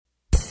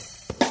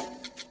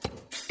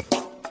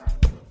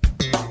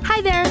Hi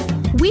there.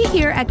 We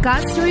here at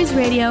God Stories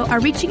Radio are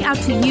reaching out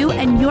to you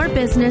and your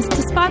business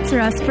to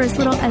sponsor us for as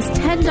little as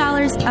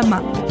 $10 a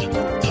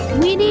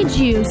month. We need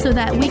you so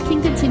that we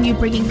can continue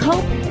bringing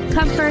hope,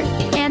 comfort,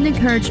 and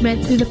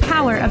encouragement through the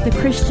power of the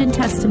Christian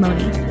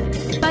testimony.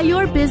 By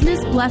your business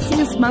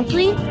blessing us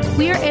monthly,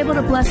 we are able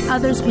to bless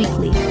others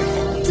weekly.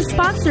 To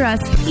sponsor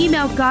us,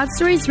 email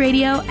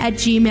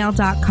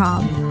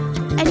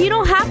godstoriesradio@gmail.com. And you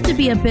don't have to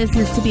be a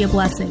business to be a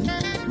blessing.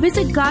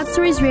 Visit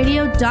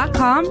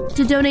godstoriesradio.com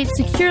to donate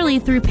securely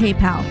through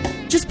PayPal.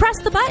 Just press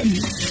the button.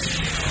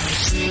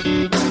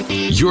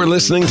 You're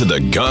listening to the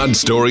God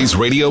Stories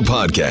Radio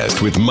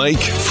podcast with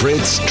Mike,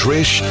 Fritz,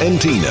 Trish, and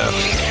Tina.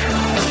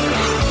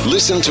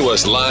 Listen to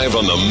us live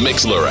on the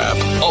Mixlr app.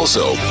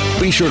 Also,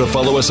 be sure to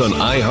follow us on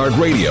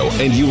iHeartRadio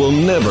and you will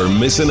never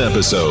miss an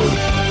episode.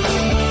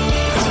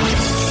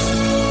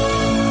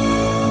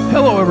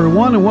 Hello,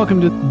 everyone, and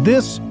welcome to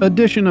this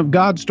edition of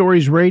God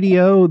Stories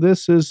Radio.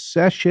 This is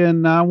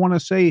session, I want to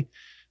say,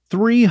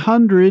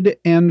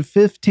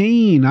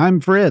 315.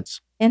 I'm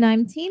Fritz. And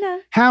I'm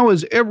Tina. How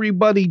is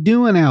everybody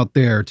doing out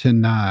there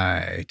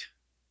tonight?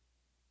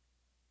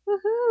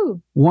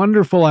 Woohoo.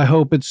 Wonderful. I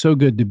hope it's so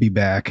good to be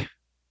back.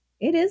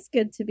 It is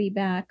good to be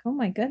back. Oh,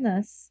 my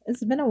goodness.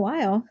 It's been a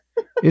while.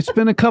 It's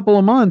been a couple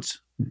of months.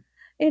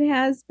 It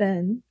has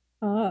been.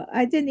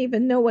 I didn't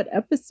even know what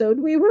episode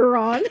we were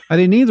on. I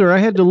didn't either. I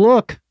had to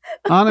look.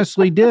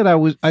 Honestly did.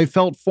 I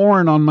felt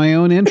foreign on my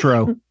own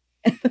intro.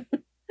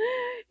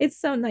 It's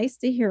so nice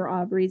to hear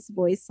Aubrey's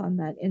voice on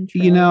that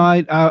intro. You know,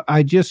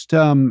 I just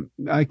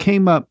I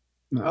came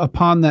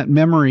upon that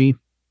memory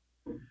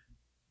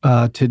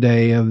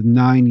today of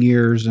 9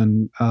 years,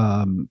 and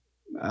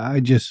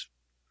I just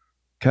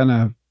kind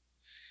of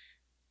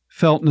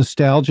felt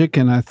nostalgic,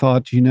 and I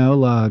thought,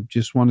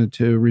 just wanted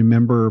to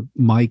remember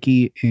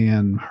Mikey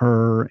and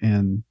her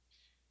and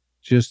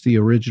just the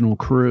original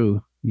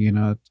crew.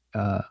 It's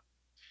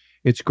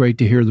great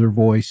to hear their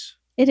voice.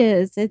 It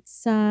is. It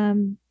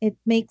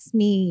makes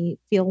me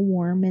feel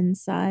warm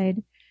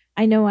inside.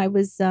 I know I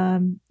was,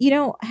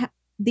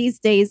 these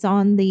days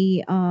on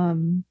the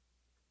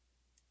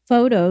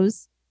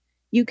photos,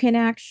 you can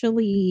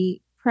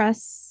actually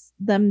press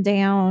them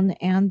down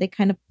and they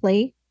kind of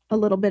play a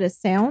little bit of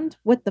sound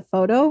with the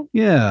photo.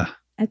 Yeah.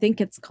 I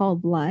think it's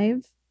called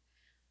Live.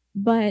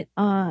 But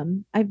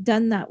I've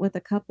done that with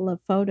a couple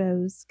of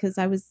photos because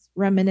I was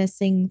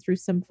reminiscing through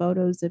some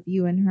photos of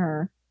you and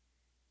her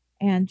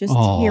and just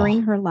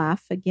hearing her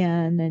laugh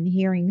again and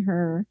hearing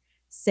her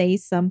say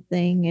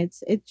something.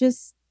 It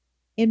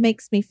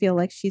makes me feel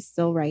like she's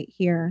still right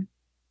here.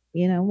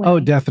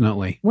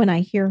 Definitely. When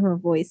I hear her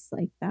voice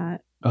like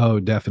that.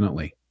 Oh,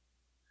 definitely.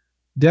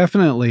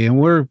 Definitely. And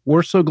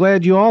we're so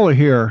glad you all are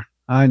here.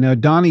 I know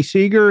Donnie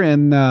Seeger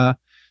and the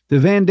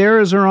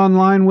Vanderas are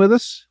online with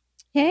us.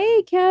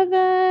 Hey,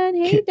 Kevin.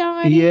 Hey,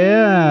 Donnie.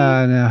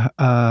 Yeah.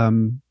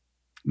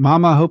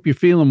 Mama, I hope you're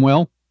feeling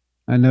well.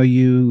 I know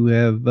you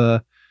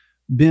have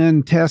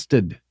been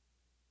tested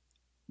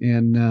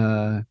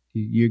and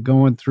you're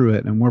going through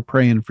it, and we're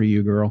praying for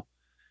you, girl.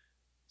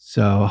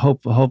 So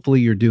hopefully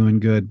you're doing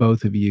good,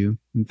 both of you.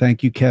 And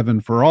thank you, Kevin,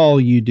 for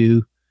all you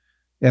do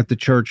at the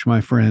church,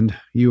 my friend.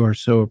 You are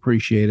so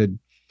appreciated.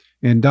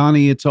 And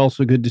Donnie, it's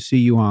also good to see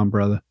you on,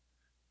 brother.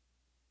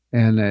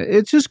 And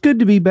it's just good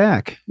to be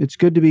back. It's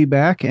good to be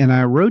back. And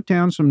I wrote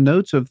down some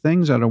notes of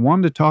things that I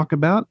wanted to talk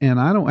about, and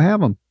I don't have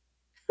them.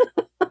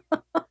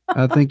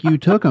 I think you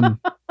took them.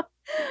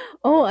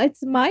 Oh,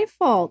 it's my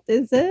fault,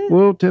 is it?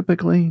 Well,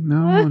 typically,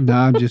 no,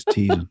 I'm just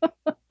teasing.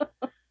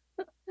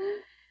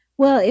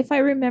 Well, if I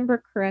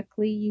remember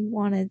correctly, you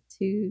wanted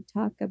to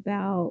talk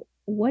about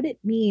what it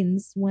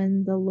means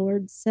when the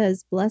Lord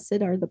says,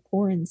 "Blessed are the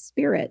poor in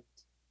spirit,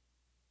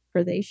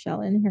 for they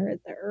shall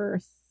inherit the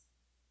earth."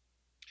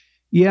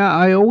 Yeah,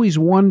 I always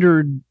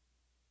wondered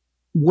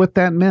what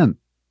that meant.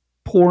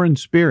 Poor in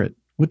spirit.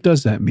 What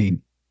does that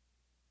mean?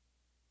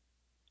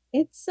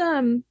 It's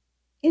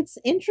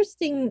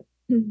interesting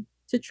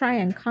to try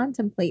and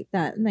contemplate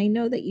that. And I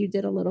know that you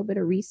did a little bit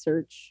of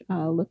research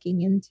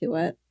looking into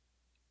it.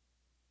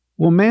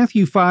 Well,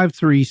 Matthew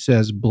 5:3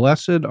 says,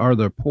 "Blessed are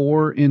the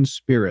poor in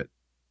spirit,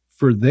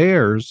 for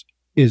theirs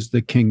is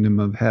the kingdom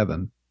of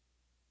heaven."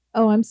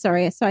 Oh, I'm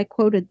sorry. So I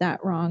quoted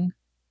that wrong.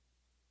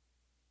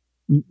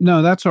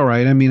 No, that's all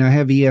right. I mean, I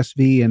have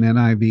ESV and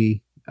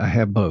NIV. I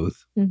have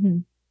both. Mm-hmm.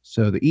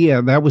 So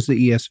that was the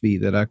ESV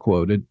that I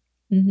quoted.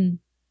 Mm-hmm.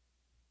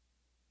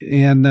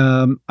 And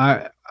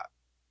I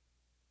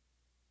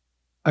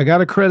got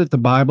to credit the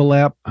Bible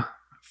app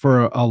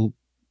for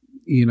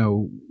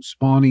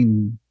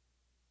spawning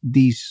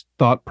these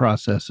thought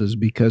processes,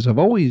 because I've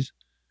always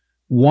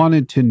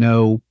wanted to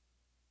know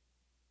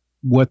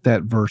what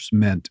that verse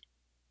meant.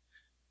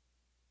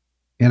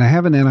 And I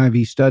have an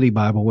NIV study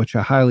Bible, which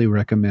I highly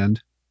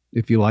recommend.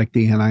 If you like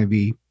the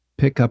NIV,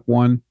 pick up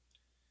one,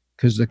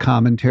 because the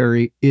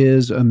commentary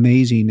is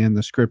amazing and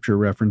the scripture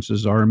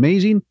references are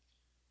amazing.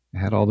 I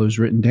had all those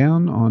written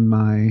down on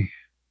my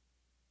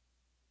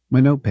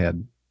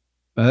notepad,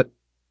 but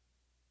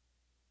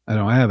I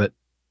don't have it.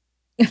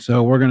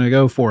 So we're going to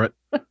go for it.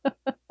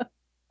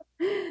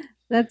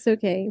 That's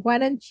okay. Why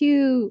don't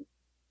you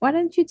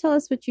tell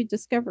us what you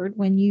discovered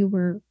when you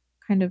were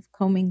kind of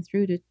combing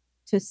through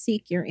to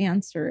seek your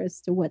answer as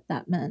to what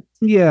that meant?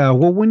 Yeah,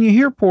 well, when you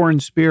hear poor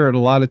in spirit, a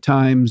lot of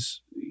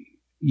times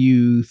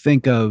you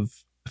think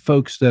of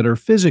folks that are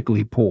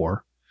physically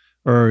poor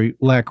or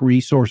lack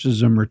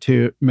resources and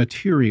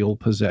material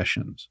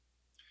possessions.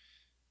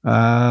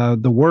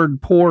 The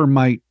word poor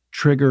might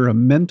trigger a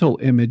mental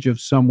image of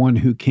someone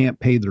who can't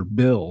pay their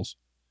bills,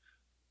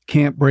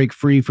 can't break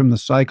free from the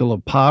cycle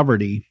of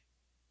poverty,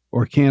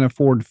 or can't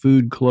afford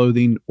food,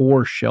 clothing,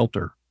 or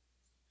shelter.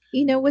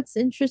 You know, what's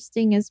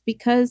interesting is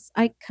because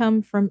I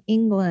come from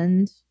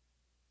England,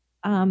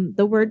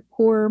 the word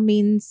poor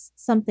means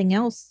something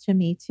else to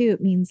me too.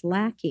 It means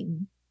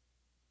lacking.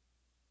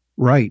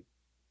 Right.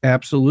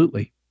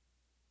 Absolutely.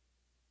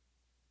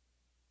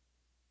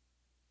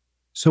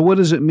 So, what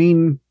does it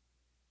mean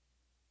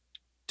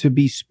to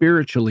be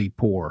spiritually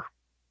poor?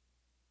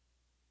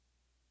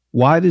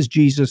 Why does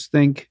Jesus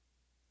think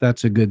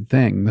that's a good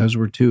thing? Those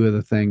were two of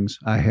the things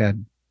I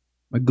had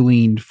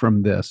gleaned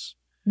from this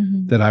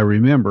that I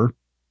remember.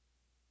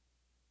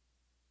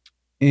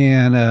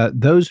 And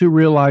those who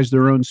realize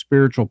their own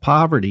spiritual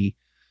poverty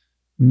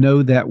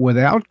know that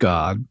without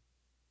God,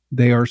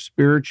 they are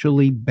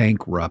spiritually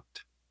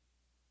bankrupt.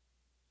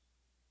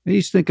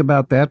 Just think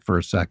about that for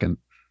a second.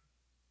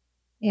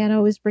 Yeah, it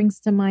always brings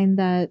to mind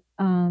that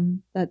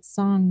that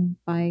song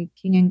by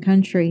King and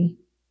Country.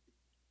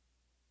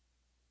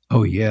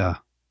 Oh, yeah.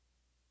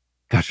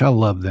 Gosh, I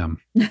love them.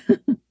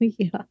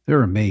 Yeah,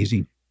 They're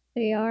amazing.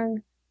 they are.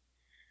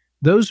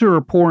 Those who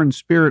are poor in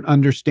spirit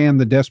understand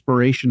the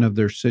desperation of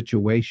their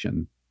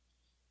situation,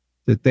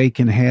 that they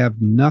can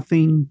have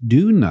nothing,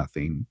 do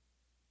nothing,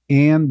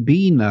 and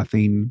be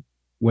nothing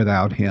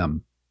without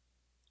Him.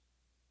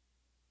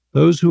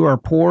 Those who are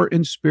poor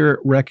in spirit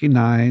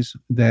recognize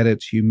that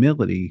it's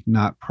humility,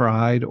 not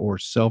pride or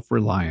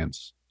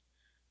self-reliance.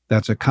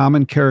 That's a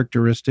common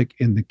characteristic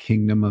in the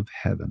kingdom of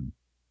heaven.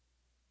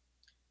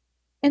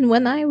 And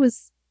when I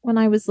was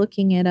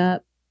looking it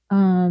up,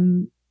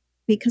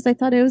 because I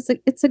thought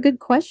it's a good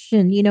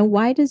question. You know,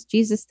 why does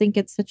Jesus think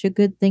it's such a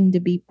good thing to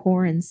be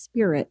poor in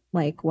spirit?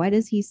 Like, why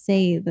does he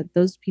say that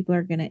those people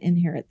are going to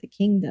inherit the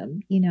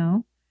kingdom? You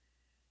know,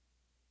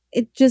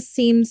 it just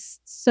seems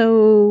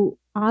so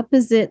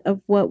opposite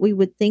of what we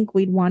would think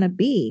we'd want to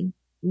be.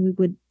 We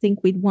would think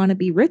we'd want to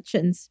be rich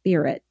in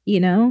spirit, you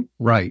know?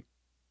 Right.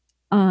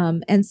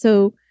 And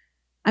so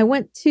I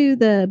went to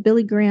the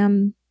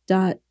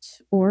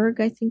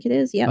billygraham.org, I think it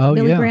is. Yep,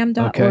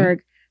 billygraham.org.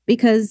 Okay.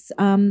 Because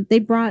they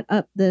brought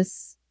up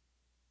this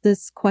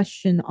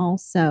question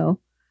also,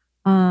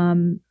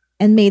 and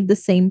made the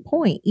same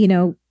point. You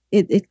know,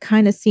 it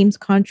kind of seems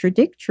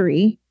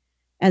contradictory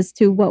as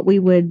to what we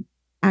would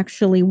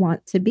actually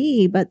want to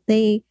be, but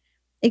they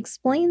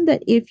explained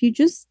that if you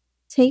just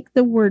take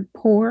the word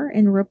poor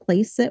and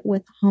replace it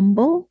with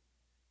humble,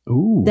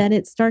 Ooh. that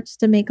it starts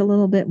to make a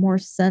little bit more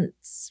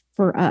sense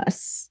for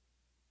us.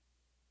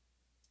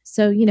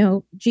 So, you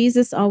know,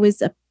 Jesus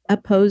always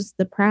opposed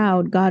the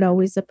proud. God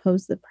always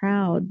opposed the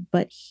proud,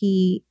 but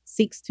he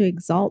seeks to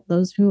exalt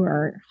those who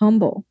are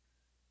humble.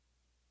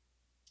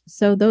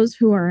 So those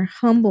who are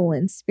humble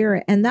in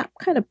spirit, and that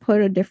kind of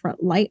put a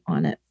different light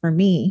on it for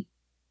me.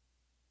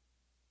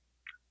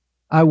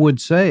 I would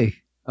say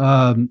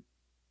the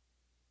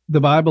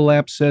Bible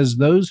app says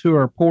those who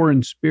are poor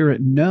in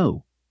spirit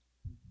know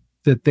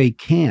that they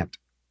can't,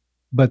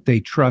 but they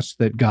trust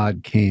that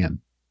God can.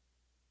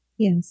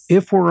 Yes.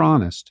 If we're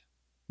honest,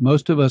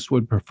 most of us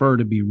would prefer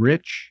to be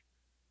rich,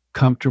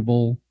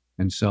 comfortable,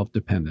 and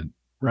self-dependent,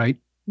 right?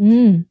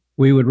 We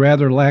would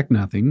rather lack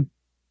nothing.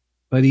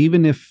 But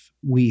even if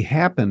we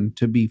happen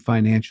to be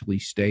financially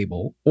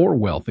stable or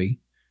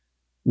wealthy,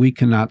 we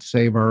cannot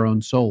save our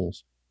own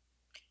souls.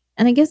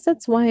 And I guess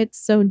that's why it's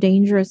so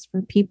dangerous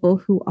for people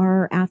who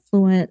are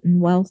affluent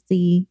and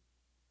wealthy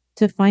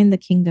to find the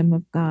kingdom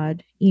of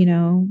God. You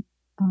know,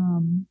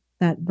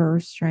 that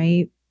verse,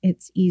 right?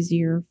 It's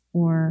easier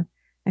for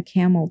a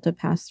camel to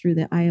pass through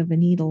the eye of a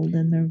needle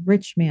than the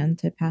rich man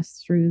to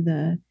pass through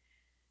the,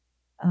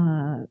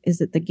 is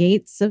it the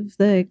gates of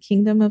the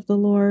kingdom of the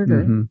Lord,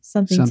 or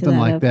something to that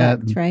like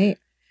effect, that. right?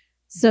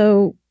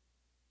 So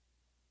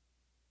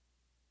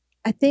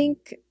I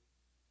think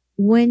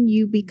when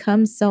you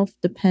become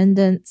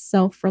self-dependent,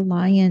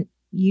 self-reliant,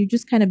 you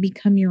just kind of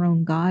become your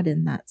own God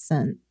in that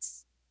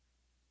sense.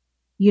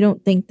 You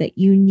don't think that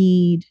you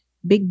need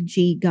big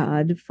G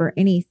God for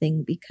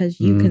anything because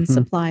you can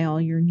supply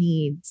all your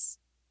needs,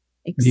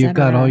 etc. You've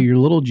got all your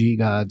little G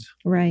gods.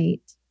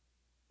 Right.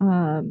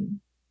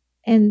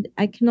 And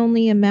I can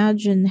only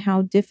imagine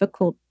how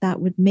difficult that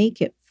would make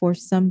it for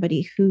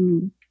somebody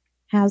who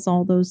has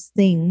all those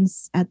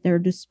things at their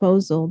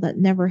disposal that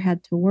never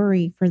had to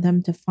worry for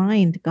them to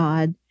find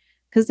God,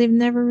 because they've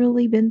never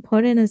really been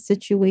put in a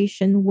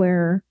situation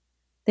where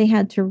they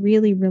had to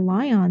really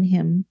rely on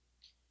him.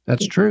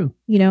 That's true.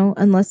 You know,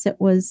 unless it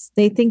was,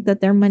 they think that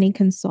their money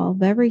can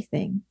solve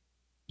everything.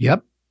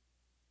 Yep.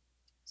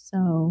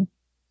 So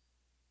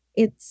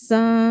it's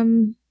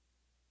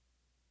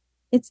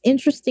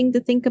interesting to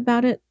think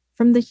about it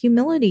from the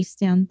humility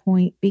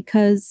standpoint,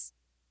 because,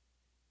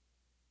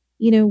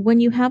 when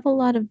you have a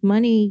lot of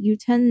money, you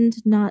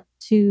tend not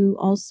to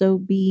also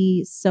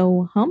be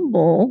so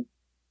humble.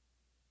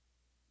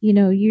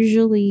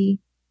 Usually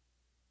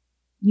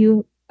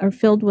you are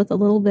filled with a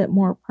little bit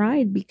more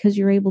pride because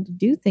you're able to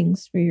do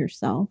things for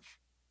yourself.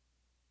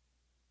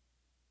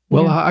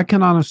 Well, Yeah. I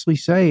can honestly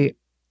say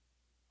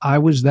I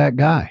was that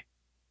guy.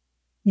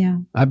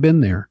 Yeah. I've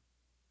been there.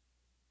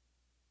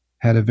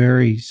 Had a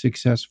very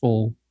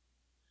successful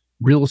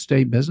real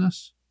estate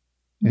business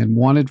and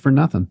wanted for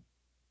nothing.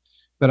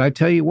 But I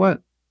tell you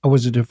what, I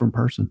was a different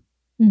person.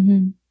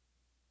 Mm-hmm.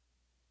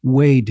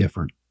 Way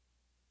different.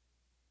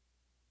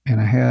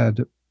 And I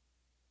had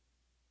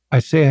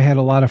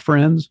a lot of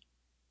friends,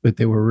 but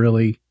they were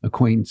really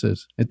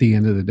acquaintances at the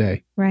end of the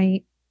day.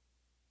 Right.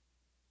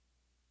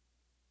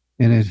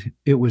 And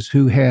it was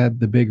who had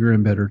the bigger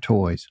and better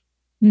toys.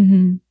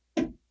 Mm-hmm.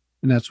 And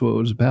that's what it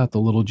was about, the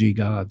little G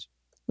gods.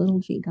 Little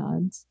G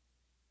gods.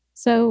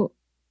 So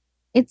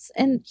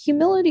and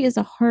humility is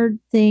a hard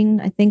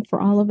thing, I think, for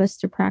all of us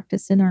to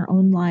practice in our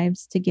own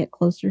lives to get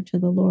closer to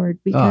the Lord,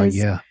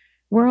 because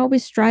we're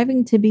always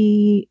striving to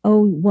be,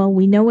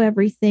 we know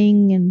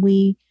everything, and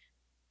we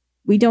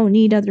don't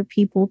need other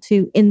people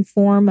to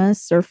inform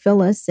us or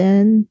fill us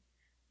in.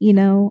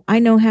 I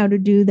know how to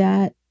do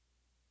that.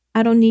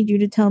 I don't need you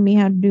to tell me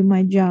how to do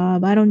my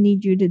job. I don't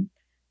need you to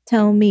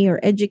tell me or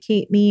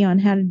educate me on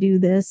how to do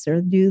this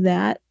or do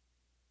that.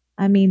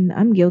 I mean,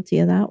 I'm guilty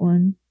of that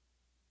one.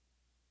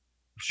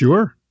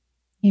 Sure.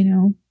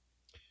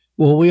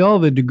 Well, we all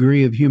have a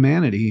degree of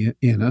humanity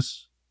in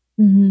us.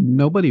 Mm-hmm.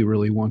 Nobody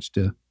really wants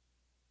to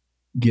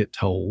get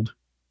told.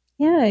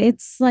 Yeah,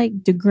 it's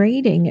like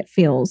degrading, it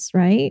feels,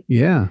 right?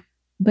 Yeah.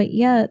 But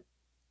yet,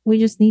 we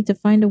just need to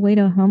find a way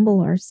to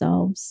humble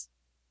ourselves.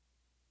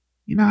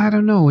 I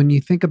don't know. When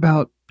you think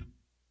about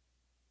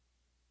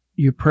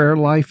your prayer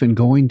life and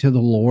going to the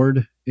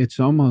Lord, it's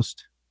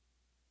almost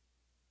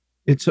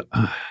too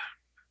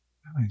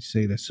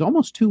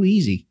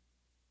easy.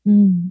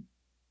 Mm.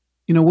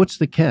 What's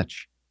the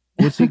catch?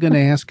 What's he going to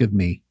ask of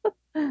me?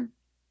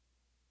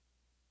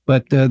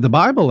 But the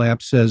Bible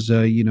app says,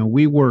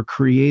 we were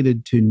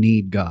created to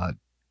need God.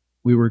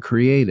 We were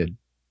created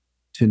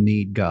to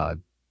need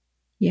God.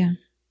 Yeah.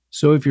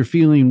 So if you're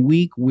feeling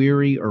weak,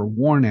 weary, or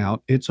worn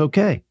out, it's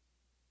okay.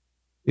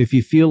 If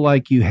you feel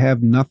like you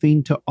have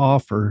nothing to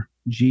offer,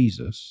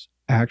 Jesus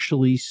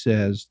actually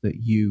says that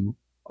you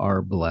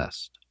are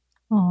blessed.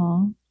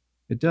 Aww.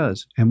 It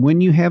does. And when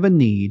you have a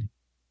need,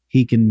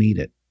 he can meet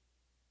it.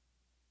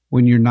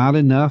 When you're not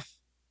enough,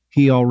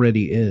 he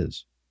already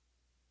is.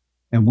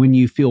 And when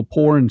you feel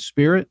poor in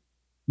spirit,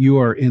 you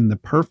are in the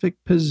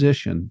perfect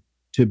position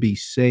to be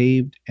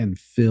saved and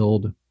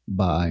filled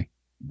by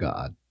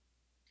God.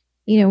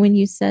 When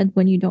you said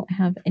when you don't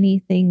have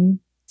anything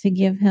to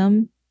give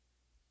him,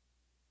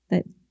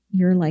 that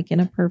you're like in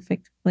a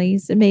perfect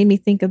place, it made me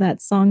think of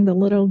that song, The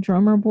Little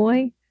Drummer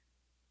Boy.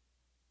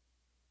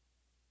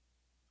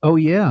 Oh,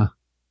 yeah.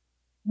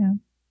 Yeah.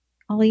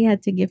 All he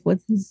had to give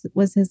was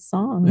his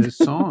song. His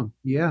song.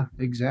 Yeah,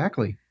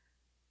 exactly.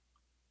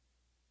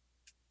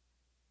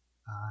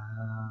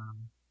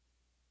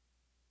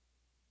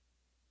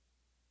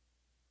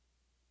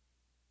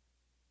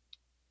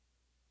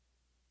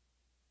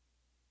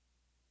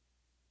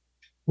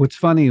 What's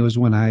funny was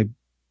when I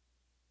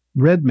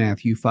read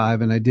Matthew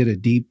 5 and I did a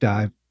deep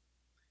dive.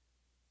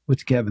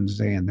 What's Kevin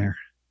saying there?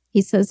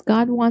 He says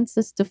God wants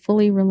us to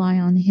fully rely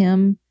on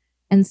him.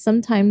 And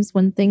sometimes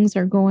when things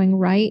are going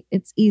right,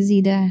 it's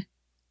easy to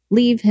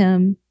leave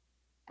him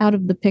out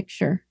of the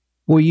picture.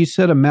 Well, you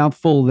said a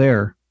mouthful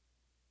there.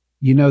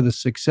 The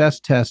success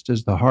test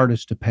is the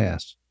hardest to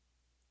pass.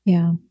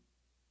 Yeah.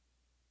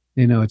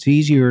 It's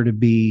easier to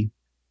be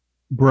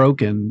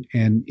broken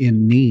and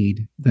in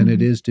need than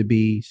it is to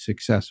be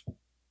successful.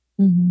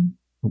 Mm-hmm.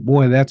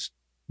 Boy,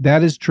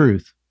 that is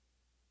truth.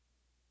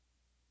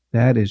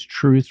 That is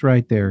truth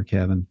right there,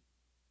 Kevin.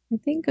 I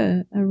think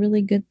a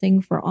really good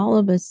thing for all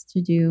of us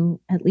to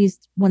do, at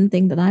least one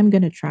thing that I'm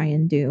going to try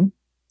and do,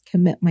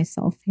 commit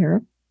myself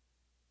here,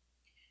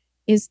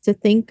 is to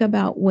think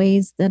about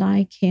ways that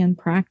I can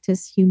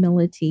practice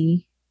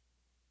humility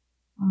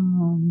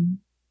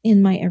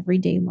in my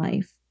everyday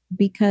life.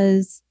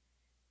 Because,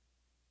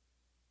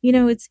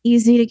 it's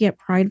easy to get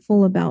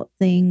prideful about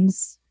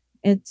things.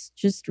 It's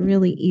just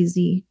really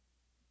easy.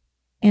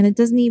 And it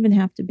doesn't even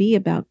have to be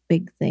about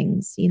big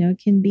things. It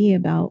can be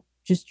about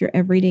just your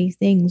everyday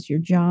things, your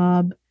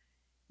job,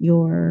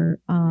 your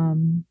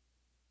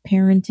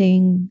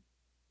parenting.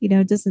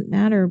 It doesn't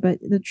matter. But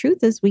the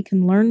truth is we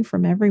can learn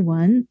from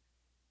everyone.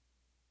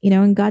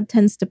 And God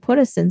tends to put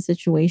us in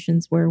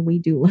situations where we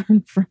do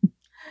learn from.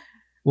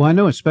 Well, I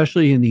know,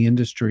 especially in the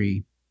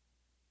industry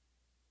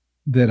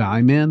that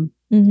I'm in,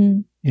 Mm-hmm.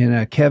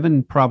 and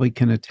Kevin probably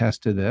can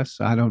attest to this.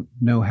 I don't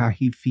know how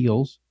he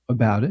feels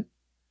about it,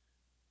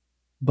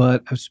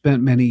 but I've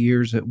spent many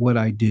years at what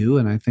I do,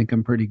 and I think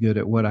I'm pretty good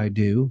at what I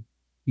do,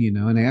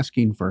 and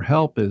asking for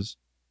help is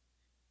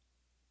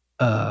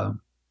hard.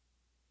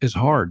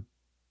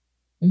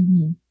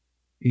 Mm-hmm.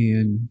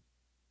 And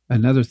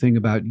another thing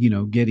about,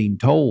 getting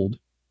told,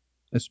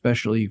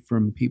 especially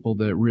from people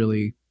that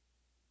really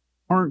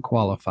aren't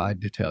qualified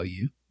to tell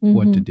you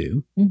what to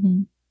do,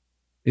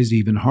 is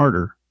even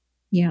harder.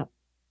 Yeah.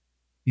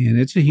 And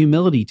it's a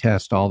humility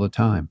test all the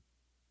time.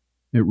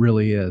 It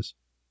really is.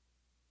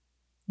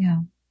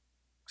 Yeah.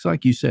 It's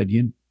like you said,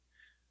 you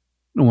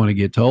don't want to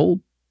get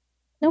told.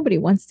 Nobody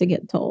wants to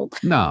get told.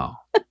 No.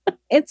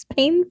 It's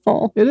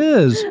painful. It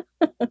is.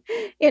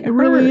 It hurts.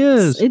 Really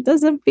is. It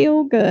doesn't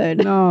feel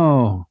good.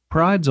 No.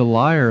 Pride's a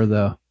liar,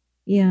 though.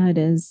 Yeah, it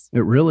is.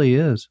 It really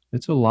is.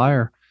 It's a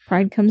liar.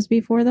 Pride comes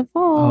before the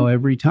fall. Oh,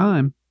 every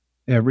time.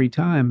 Every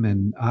time.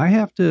 And I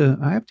have to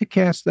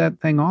cast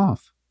that thing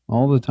off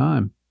all the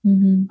time.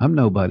 I'm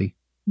nobody.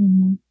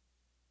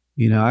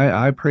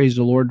 I praise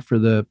the Lord for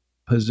the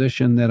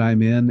position that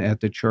I'm in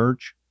at the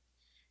church.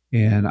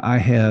 And I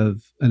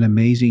have an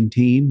amazing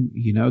team,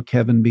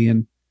 Kevin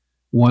being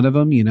one of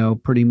them.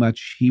 Pretty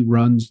much he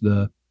runs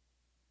the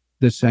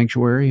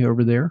sanctuary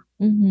over there,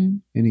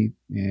 and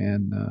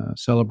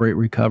Celebrate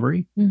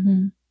Recovery.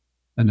 An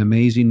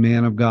amazing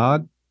man of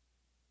God.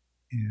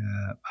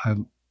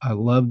 I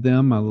love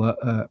them. I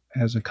love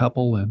as a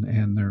couple,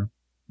 and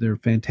they're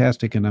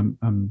fantastic. And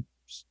I'm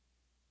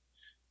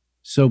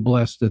so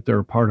blessed that they're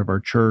a part of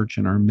our church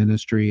and our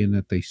ministry, and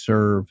that they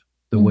serve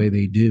the way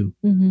they do.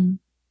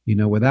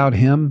 Without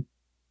him,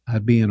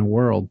 I'd be in a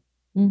world.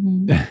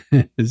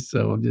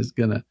 So I'm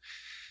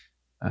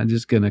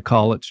just gonna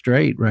call it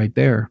straight right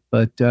there.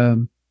 But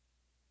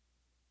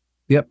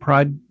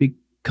pride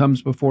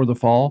comes before the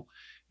fall,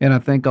 and I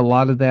think a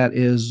lot of that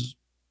is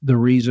the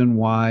reason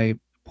why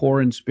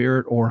poor in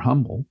spirit or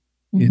humble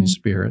in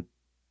spirit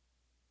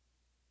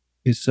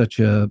is such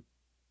an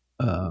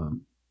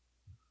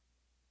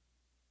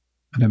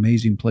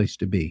amazing place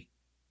to be.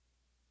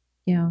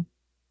 Yeah.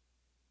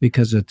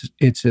 Because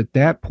it's at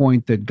that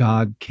point that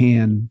God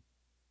can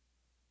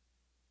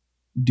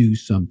do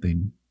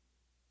something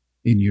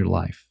in your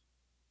life.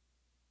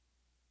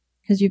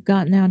 Because you've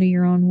gotten out of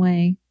your own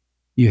way.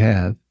 You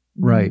have,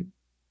 right.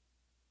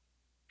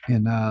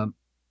 And I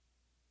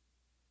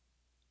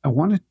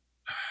want to,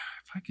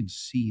 if I can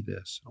see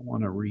this, I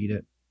want to read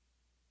it.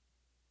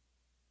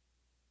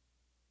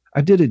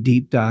 I did a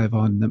deep dive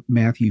on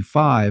Matthew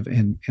 5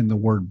 and the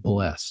word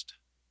blessed.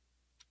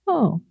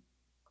 Oh,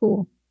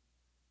 cool.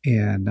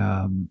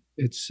 And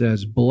it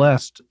says,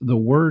 blessed, the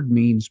word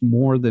means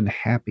more than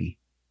happy,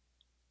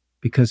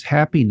 because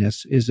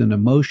happiness is an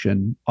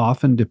emotion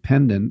often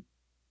dependent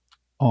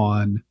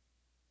on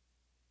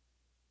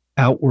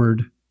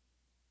outward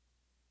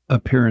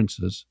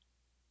appearances.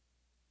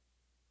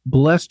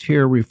 Blessed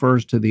here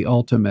refers to the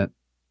ultimate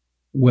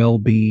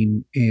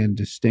well-being and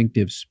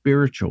distinctive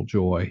spiritual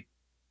joy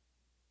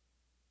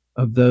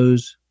of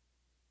those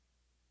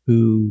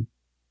who,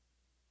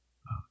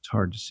 it's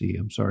hard to see,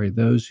 I'm sorry,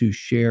 those who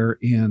share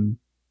in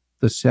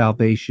the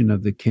salvation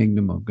of the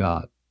kingdom of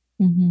God.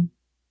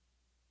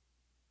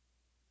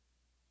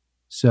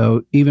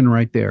 So even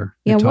right there,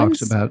 it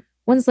talks about...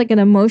 One's like an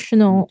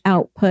emotional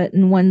output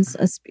and one's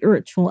a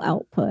spiritual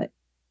output.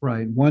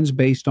 Right. One's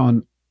based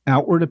on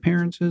outward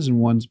appearances and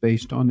one's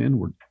based on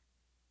inward.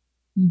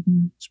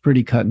 It's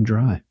pretty cut and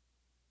dry.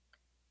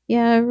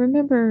 Yeah, I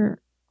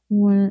remember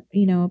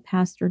a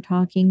pastor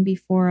talking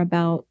before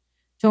about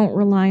don't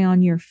rely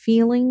on your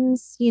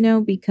feelings,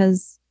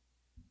 because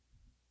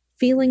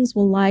feelings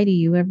will lie to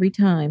you every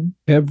time.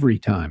 Every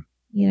time.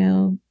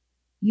 You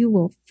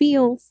will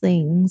feel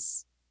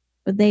things,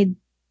 but they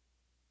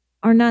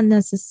are not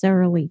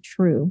necessarily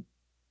true,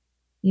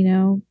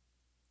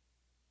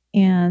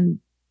 And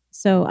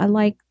so I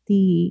like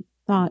the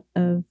thought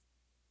of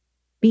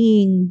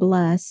being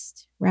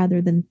blessed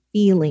rather than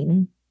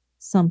feeling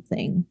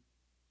something.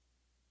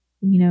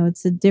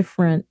 It's a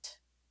different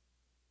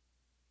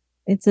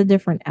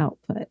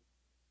output,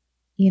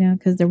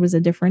 because there was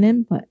a different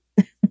input.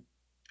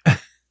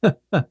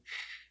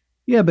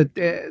 Yeah, but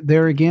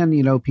there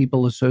again,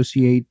 people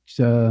associate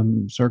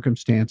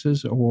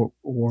circumstances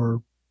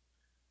or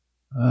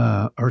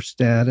our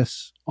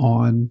status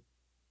on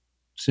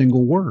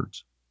single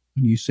words.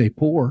 When you say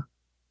poor,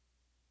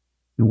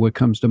 and what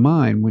comes to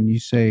mind? When you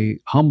say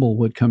humble,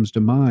 what comes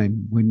to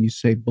mind? When you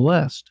say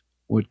blessed,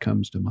 what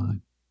comes to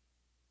mind?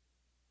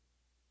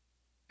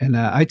 And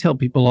I tell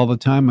people all the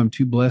time, I'm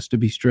too blessed to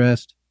be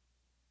stressed.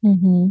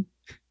 And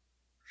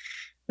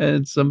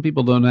some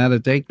people don't know how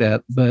to take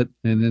that, and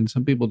then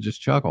some people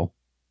just chuckle.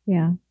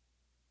 Yeah.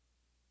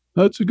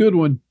 That's a good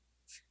one.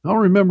 I'll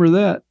remember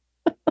that.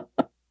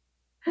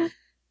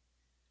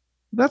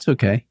 That's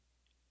okay.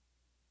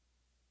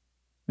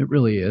 It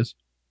really is.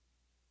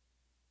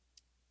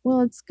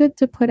 Well, it's good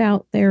to put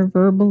out there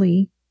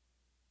verbally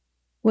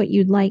what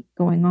you'd like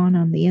going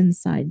on the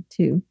inside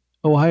too.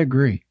 Oh, I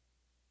agree.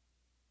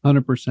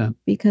 100%.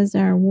 Because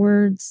our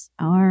words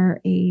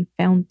are a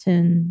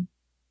fountain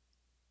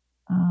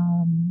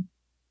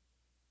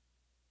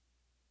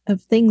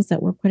of things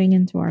that we're putting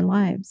into our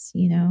lives,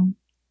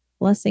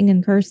 Blessing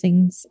and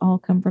cursings all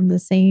come from the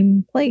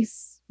same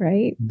place,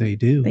 right? They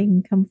do. They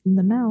can come from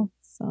the mouth.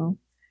 So,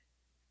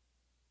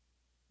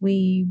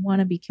 we want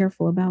to be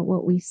careful about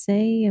what we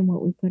say and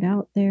what we put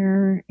out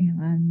there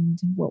and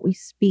what we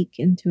speak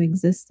into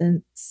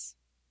existence.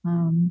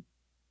 I'm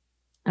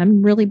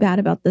really bad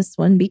about this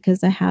one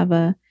because I have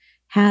a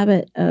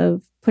habit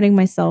of putting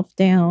myself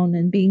down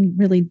and being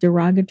really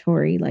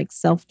derogatory, like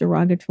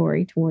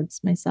self-derogatory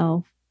towards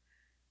myself.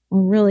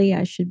 Well, really,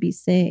 I should be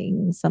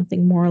saying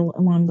something more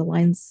along the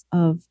lines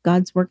of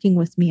God's working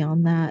with me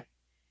on that.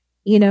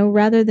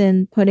 Rather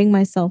than putting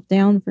myself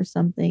down for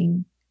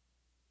something,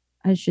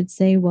 I should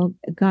say, well,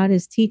 God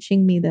is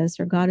teaching me this,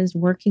 or God is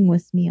working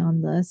with me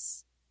on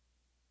this,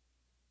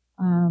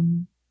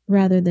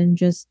 rather than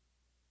just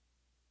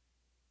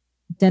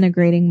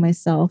denigrating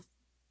myself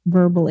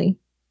verbally.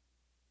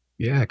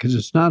 Yeah, because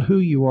it's not who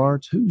you are,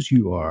 it's whose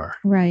you are.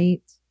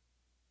 Right.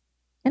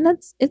 And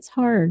it's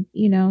hard,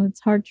 it's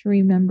hard to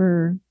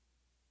remember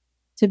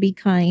to be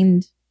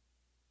kind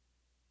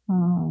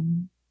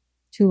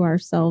to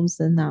ourselves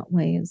in that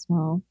way as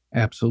well.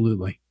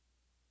 Absolutely.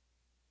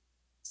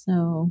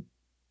 So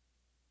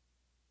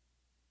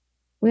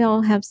we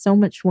all have so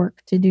much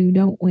work to do,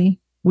 don't we?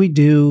 We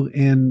do.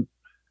 And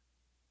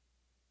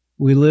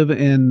we live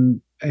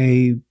in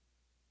a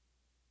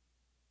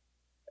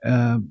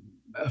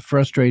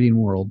frustrating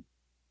world.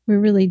 We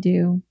really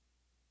do.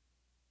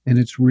 And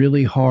it's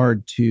really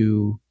hard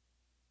to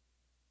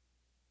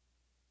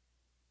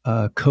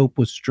cope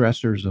with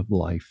stressors of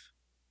life.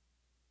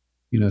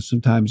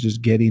 Sometimes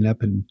just getting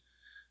up and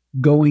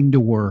going to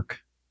work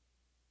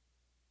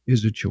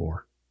is a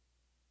chore.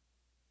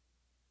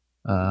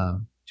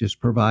 Just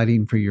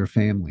providing for your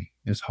family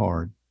is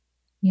hard.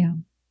 Yeah.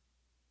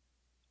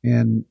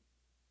 And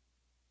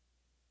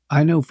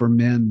I know for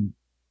men,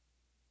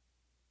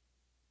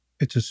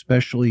 it's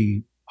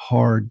especially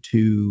hard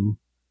to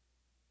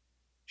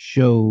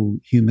show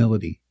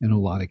humility in a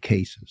lot of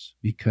cases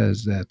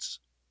because that's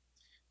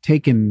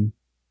taken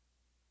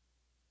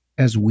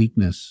as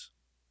weakness.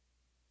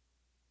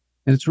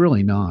 And it's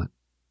really not.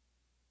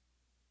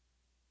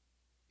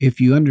 If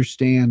you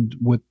understand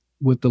what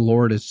the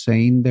Lord is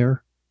saying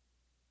there,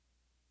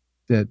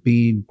 that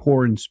being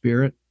poor in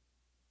spirit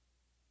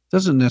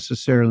doesn't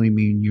necessarily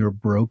mean you're a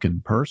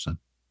broken person,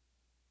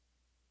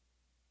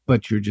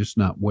 but you're just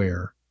not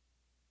where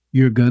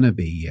you're going to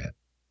be yet.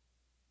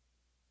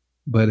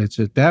 But it's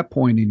at that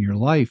point in your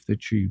life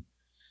that you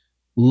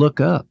look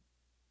up.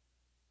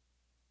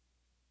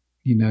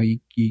 You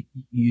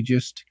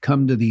just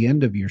come to the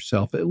end of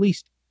yourself. At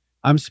least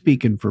I'm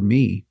speaking for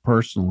me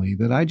personally,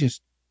 that I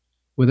just,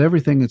 with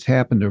everything that's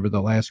happened over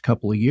the last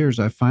couple of years,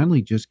 I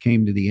finally just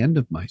came to the end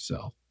of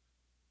myself.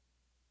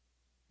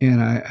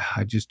 And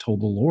I just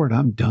told the Lord,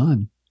 I'm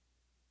done.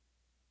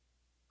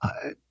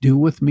 Do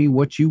with me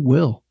what you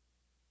will.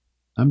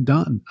 I'm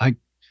done.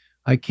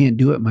 I can't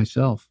do it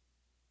myself.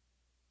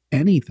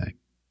 Anything.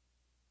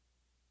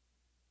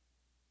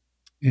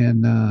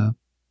 And,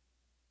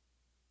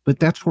 but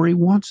that's where he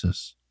wants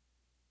us.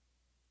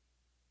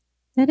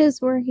 That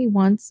is where he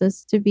wants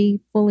us to be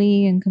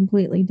fully and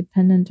completely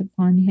dependent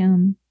upon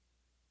him.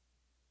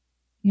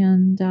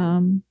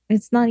 And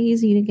it's not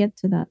easy to get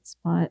to that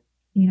spot,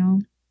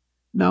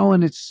 No,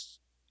 and it's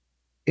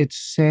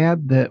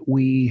sad that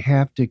we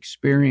have to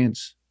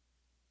experience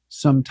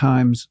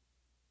sometimes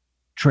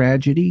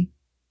tragedy,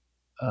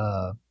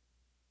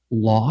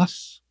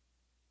 loss,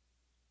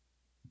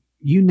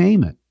 you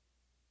name it.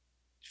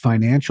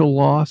 Financial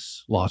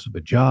loss of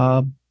a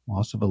job,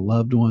 loss of a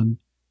loved one.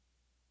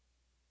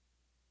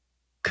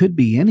 Could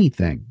be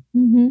anything.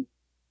 Mm-hmm.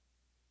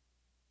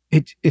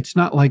 It's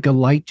not like a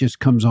light just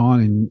comes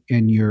on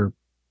and you're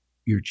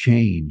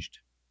changed.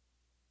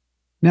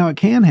 Now it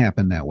can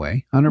happen that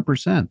way, 100%.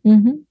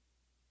 Mm-hmm.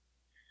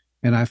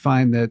 And I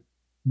find that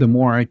the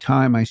more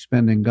time I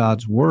spend in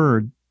God's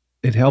word,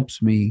 it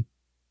helps me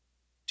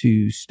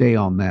to stay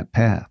on that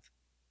path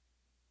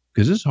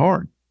because it's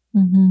hard.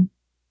 Mm-hmm.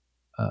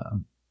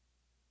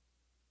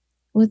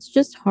 Well, it's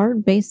just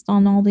hard based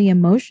on all the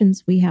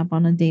emotions we have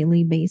on a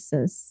daily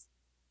basis.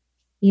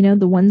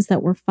 The ones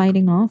that we're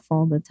fighting off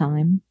all the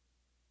time.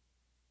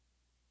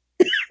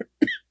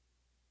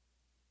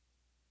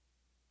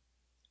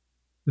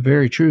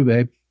 Very true,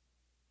 babe.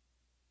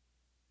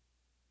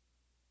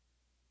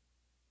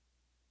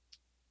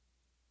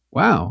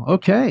 Wow.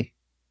 Okay.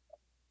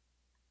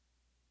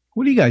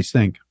 What do you guys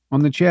think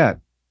on the chat?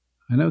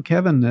 I know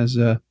Kevin has,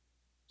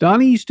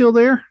 Donnie, you still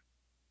there?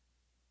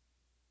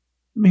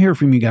 Let me hear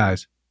from you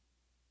guys.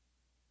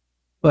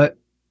 But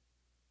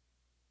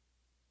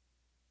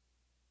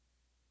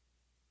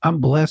I'm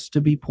blessed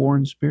to be poor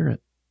in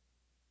spirit.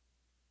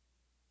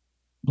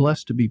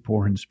 Blessed to be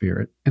poor in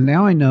spirit. And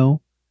now I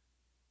know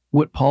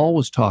what Paul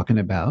was talking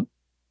about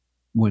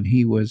when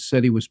he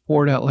said he was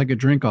poured out like a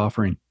drink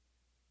offering.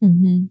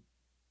 Mm-hmm.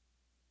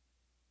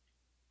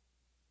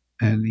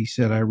 And he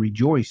said, I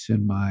rejoice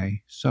in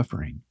my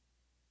suffering.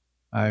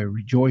 I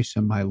rejoice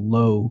in my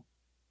low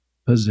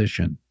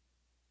position.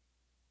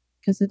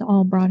 Because it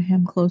all brought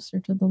him closer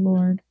to the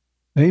Lord.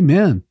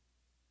 Amen.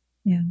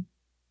 Yeah.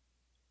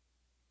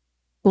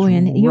 Boy,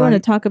 and you want to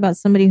talk about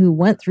somebody who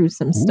went through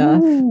some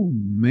stuff. Oh,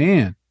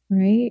 man.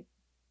 Right?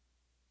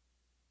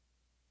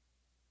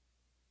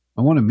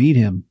 I want to meet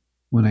him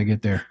when I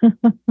get there.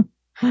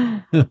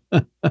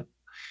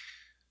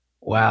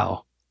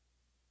 Wow.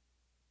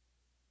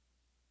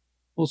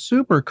 Well,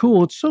 super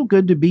cool. It's so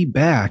good to be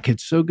back.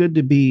 It's so good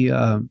to be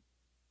on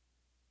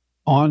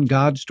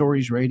God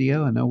Stories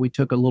Radio. I know we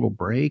took a little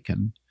break,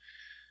 and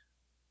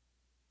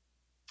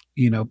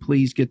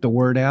please get the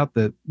word out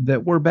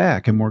that we're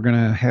back, and we're going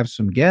to have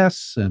some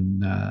guests,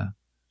 and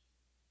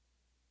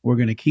we're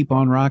going to keep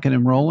on rocking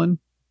and rolling.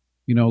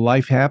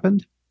 Life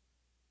happened.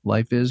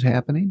 Life is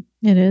happening.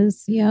 It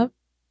is. Yep.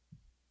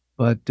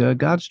 But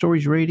God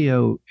Stories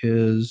Radio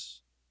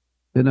has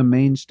been a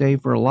mainstay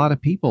for a lot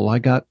of people. I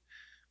got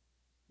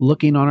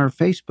looking on our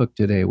Facebook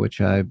today,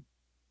 which I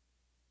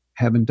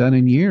haven't done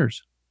in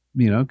years,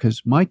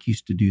 because Mike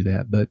used to do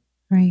that. But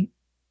right,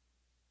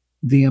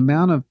 the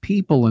amount of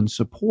people and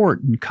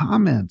support and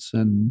comments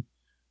and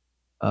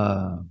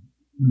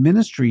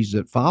ministries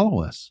that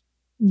follow us.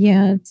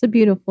 Yeah, it's a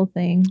beautiful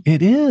thing.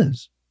 It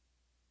is.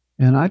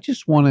 And I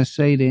just want to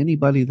say to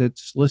anybody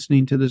that's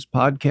listening to this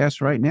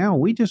podcast right now,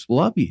 we just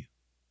love you.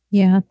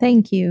 Yeah,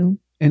 thank you.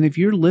 And if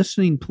you're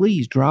listening,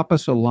 please drop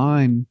us a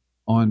line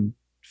on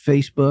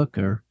Facebook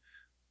or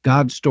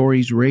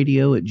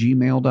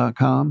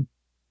godstoriesradio@gmail.com.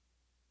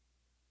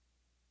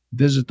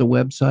 Visit the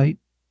website.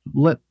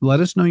 Let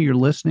us know you're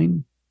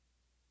listening.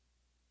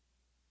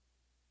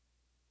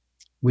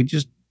 We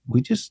just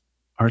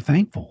are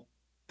thankful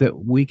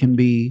that we can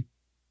be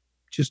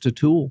just a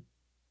tool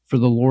for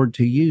the Lord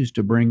to use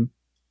to bring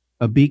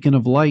a beacon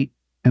of light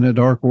in a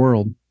dark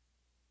world.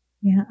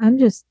 Yeah, I'm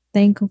just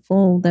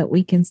thankful that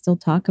we can still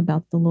talk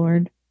about the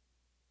Lord.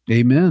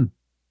 Amen.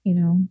 We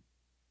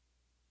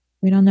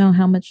don't know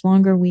how much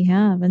longer we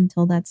have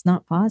until that's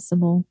not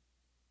possible.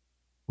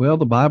 Well,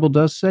 the Bible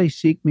does say,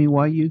 seek me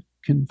while you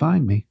can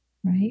find me.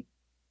 Right.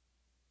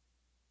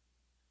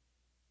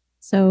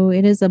 So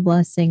it is a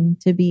blessing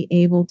to be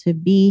able to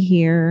be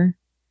here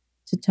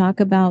to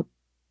talk about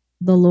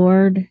the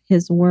Lord,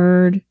 His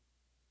Word,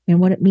 and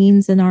what it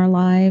means in our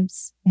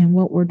lives, and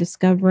what we're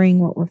discovering,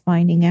 what we're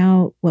finding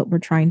out, what we're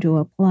trying to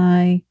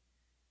apply.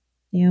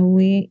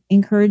 We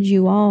encourage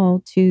you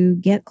all to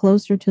get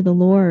closer to the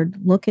Lord.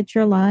 Look at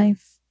your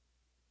life,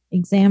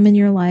 examine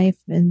your life,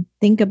 and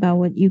think about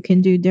what you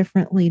can do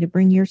differently to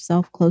bring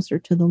yourself closer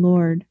to the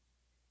Lord.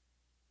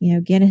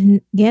 Get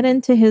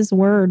into His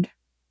Word.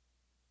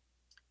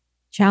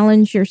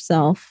 Challenge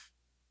yourself,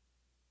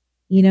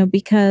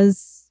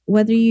 because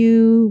whether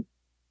you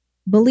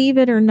believe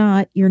it or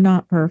not, you're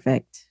not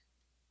perfect.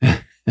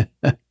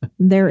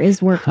 There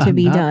is work to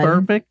be done.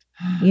 Perfect?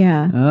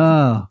 Yeah.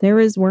 Oh,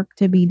 there is work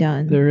to be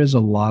done. There is a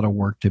lot of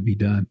work to be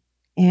done.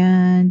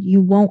 And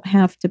you won't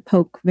have to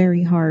poke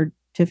very hard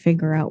to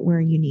figure out where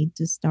you need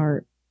to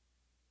start.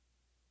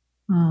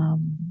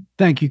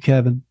 Thank you,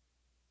 Kevin.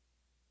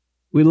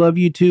 We love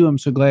you too. I'm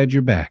so glad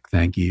you're back.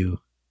 Thank you.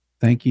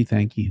 Thank you.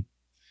 Thank you.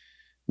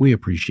 We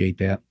appreciate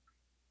that.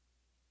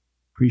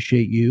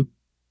 Appreciate you.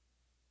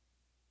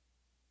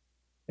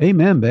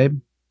 Amen,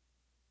 babe.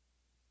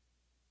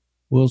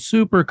 Well,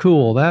 super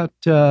cool. That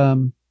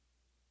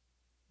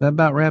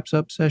about wraps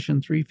up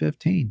session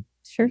 315.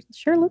 Sure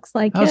looks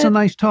like that was it. a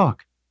nice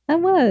talk.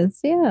 That was,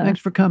 yeah. Thanks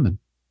for coming.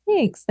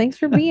 Thanks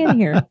for being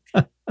here.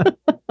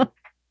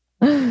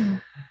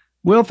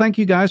 Well, thank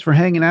you guys for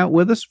hanging out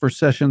with us for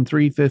session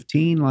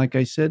 315. Like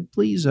I said,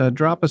 please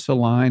drop us a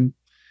line,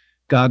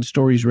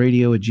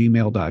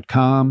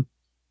 godstoriesradio@gmail.com,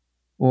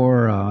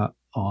 or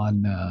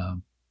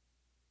on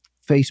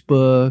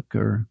Facebook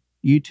or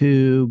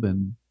YouTube,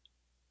 and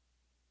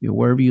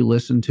wherever you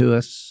listen to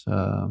us,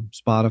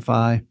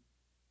 Spotify,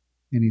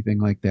 anything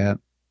like that.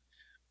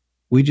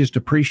 We just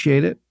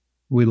appreciate it.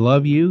 We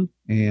love you,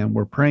 and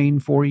we're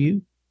praying for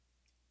you.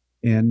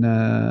 And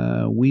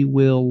we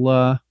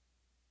will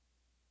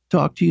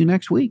talk to you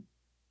next week.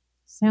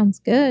 Sounds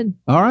good.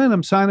 All right,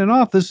 I'm signing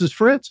off. This is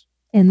Fritz.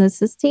 And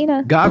this is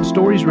Tina. God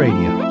Stories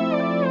Radio.